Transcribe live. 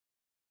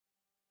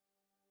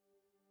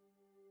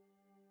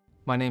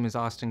My name is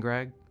Awstin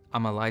Gregg.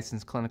 I'm a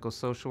licensed clinical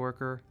social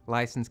worker,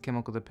 licensed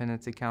chemical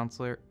dependency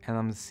counselor, and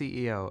I'm the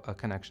CEO of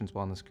Connections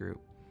Wellness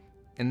Group.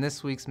 In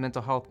this week's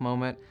mental health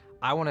moment,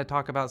 I want to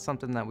talk about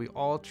something that we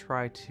all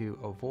try to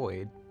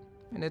avoid,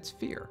 and it's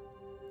fear.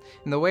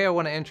 And the way I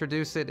want to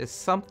introduce it is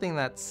something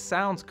that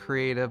sounds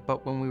creative,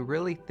 but when we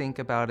really think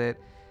about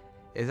it,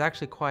 is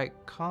actually quite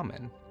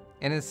common.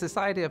 And it's this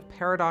idea of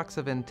paradox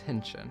of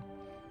intention.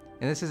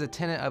 And this is a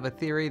tenet of a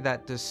theory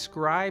that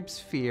describes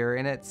fear,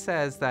 and it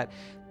says that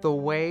the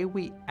way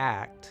we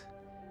act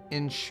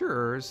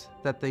ensures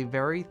that the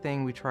very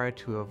thing we try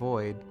to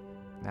avoid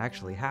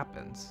actually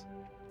happens.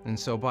 And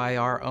so by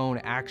our own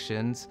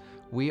actions,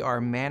 we are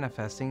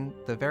manifesting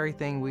the very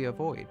thing we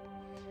avoid.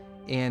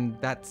 And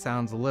that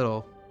sounds a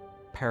little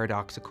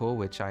paradoxical,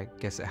 which I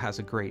guess it has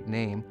a great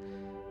name.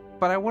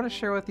 But I want to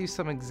share with you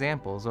some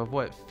examples of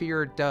what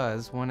fear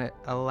does when it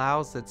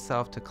allows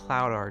itself to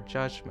cloud our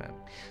judgment.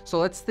 So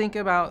let's think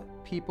about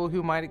people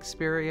who might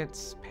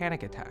experience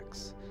panic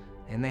attacks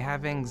and they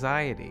have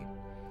anxiety.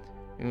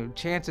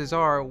 Chances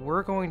are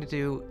we're going to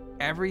do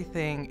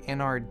everything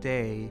in our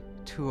day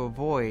to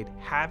avoid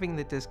having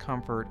the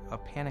discomfort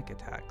of panic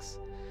attacks.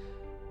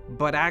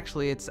 But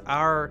actually, it's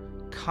our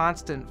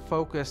constant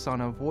focus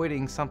on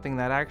avoiding something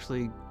that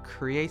actually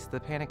creates the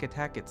panic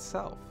attack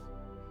itself.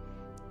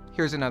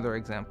 Here's another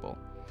example.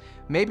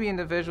 Maybe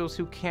individuals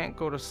who can't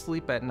go to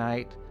sleep at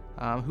night,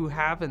 who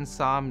have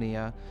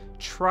insomnia,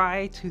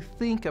 try to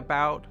think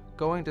about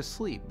going to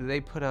sleep. They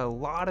put a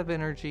lot of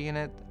energy in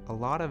it, a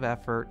lot of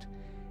effort,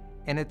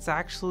 and it's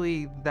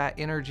actually that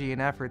energy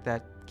and effort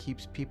that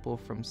keeps people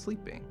from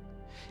sleeping.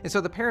 And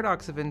so the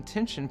paradox of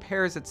intention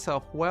pairs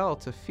itself well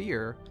to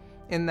fear,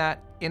 in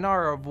that in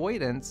our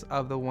avoidance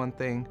of the one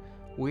thing,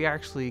 we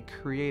actually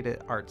create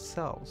it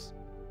ourselves.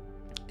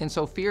 And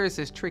so fear is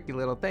this tricky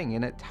little thing,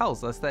 and it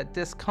tells us that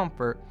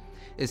discomfort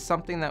is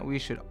something that we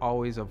should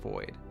always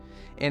avoid.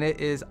 And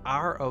it is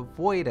our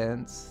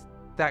avoidance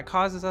that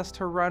causes us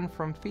to run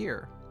from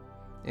fear.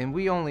 And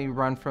we only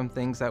run from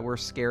things that we're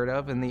scared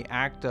of, and the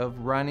act of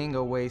running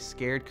away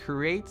scared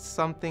creates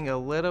something a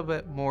little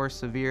bit more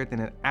severe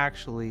than it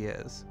actually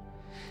is.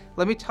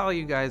 Let me tell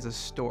you guys a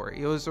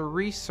story. It was a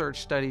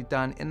research study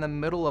done in the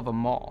middle of a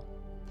mall,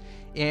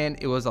 and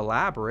it was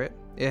elaborate.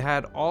 It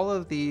had all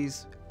of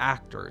these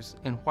actors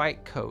in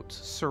white coats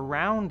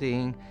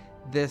surrounding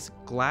this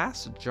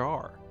glass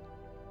jar.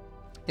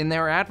 And they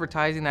were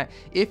advertising that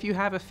if you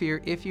have a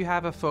fear, if you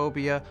have a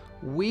phobia,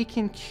 we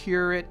can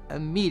cure it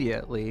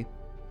immediately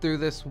through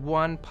this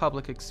one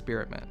public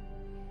experiment.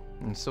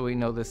 And so we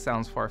know this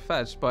sounds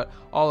far-fetched, but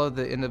all of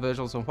the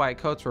individuals in white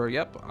coats were,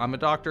 yep, I'm a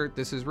doctor,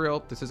 this is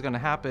real, this is going to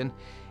happen.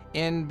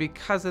 And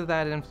because of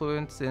that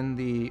influence in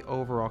the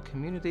overall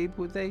community,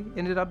 they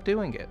ended up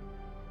doing it.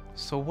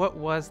 So what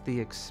was the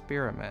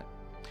experiment?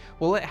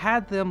 Well, it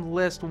had them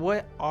list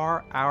what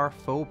are our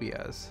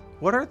phobias?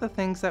 What are the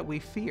things that we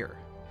fear?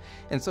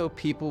 And so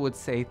people would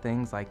say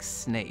things like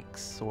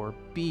snakes or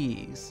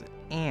bees,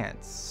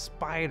 ants,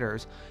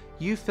 spiders,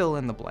 you fill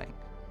in the blank.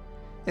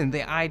 And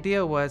the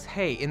idea was,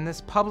 hey, in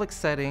this public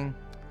setting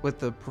with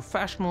the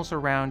professionals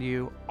around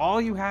you, all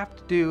you have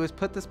to do is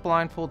put this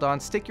blindfold on,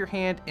 stick your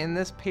hand in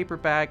this paper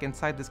bag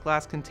inside this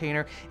glass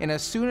container, and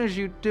as soon as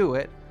you do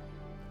it,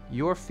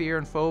 your fear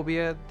and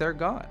phobia, they're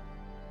gone.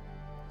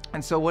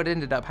 And so what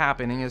ended up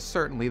happening is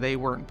certainly they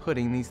weren't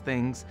putting these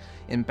things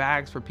in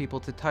bags for people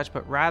to touch,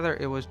 but rather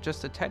it was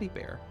just a teddy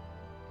bear.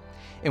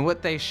 And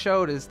what they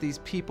showed is these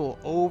people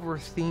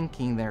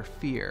overthinking their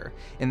fear,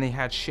 and they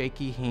had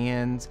shaky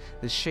hands,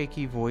 the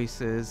shaky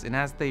voices, and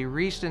as they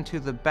reached into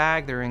the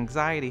bag, their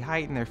anxiety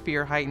heightened, their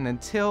fear heightened,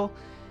 until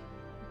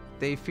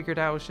they figured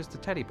out it was just a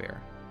teddy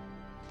bear.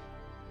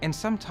 And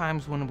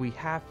sometimes when we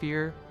have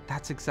fear,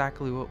 that's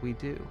exactly what we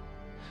do.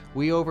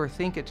 We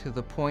overthink it to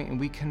the point and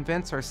we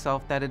convince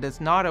ourselves that it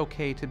is not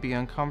okay to be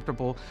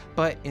uncomfortable,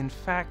 but in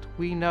fact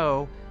we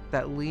know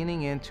that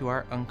leaning into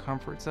our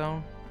uncomfort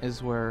zone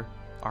is where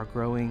our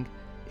growing,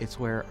 it's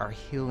where our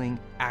healing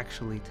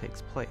actually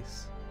takes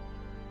place.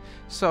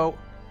 So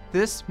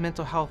this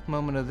mental health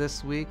moment of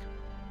this week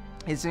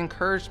is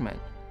encouragement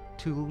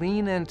to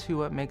lean into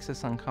what makes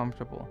us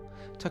uncomfortable,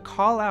 to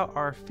call out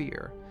our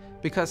fear,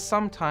 because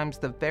sometimes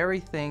the very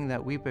thing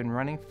that we've been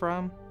running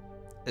from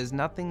is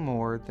nothing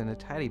more than a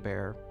teddy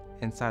bear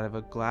inside of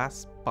a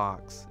glass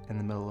box in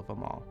the middle of a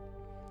mall.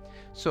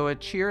 So a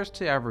cheers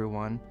to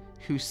everyone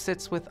who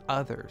sits with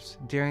others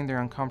during their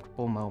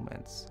uncomfortable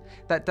moments,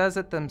 that does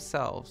it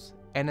themselves,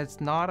 and is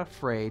not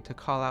afraid to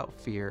call out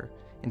fear,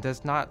 and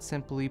does not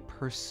simply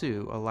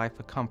pursue a life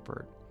of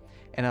comfort,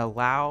 and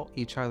allow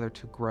each other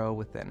to grow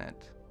within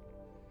it.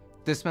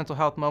 This mental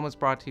health moment is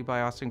brought to you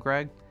by Awstin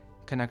Gregg,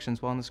 Connections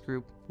Wellness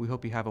Group. We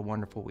hope you have a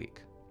wonderful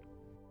week.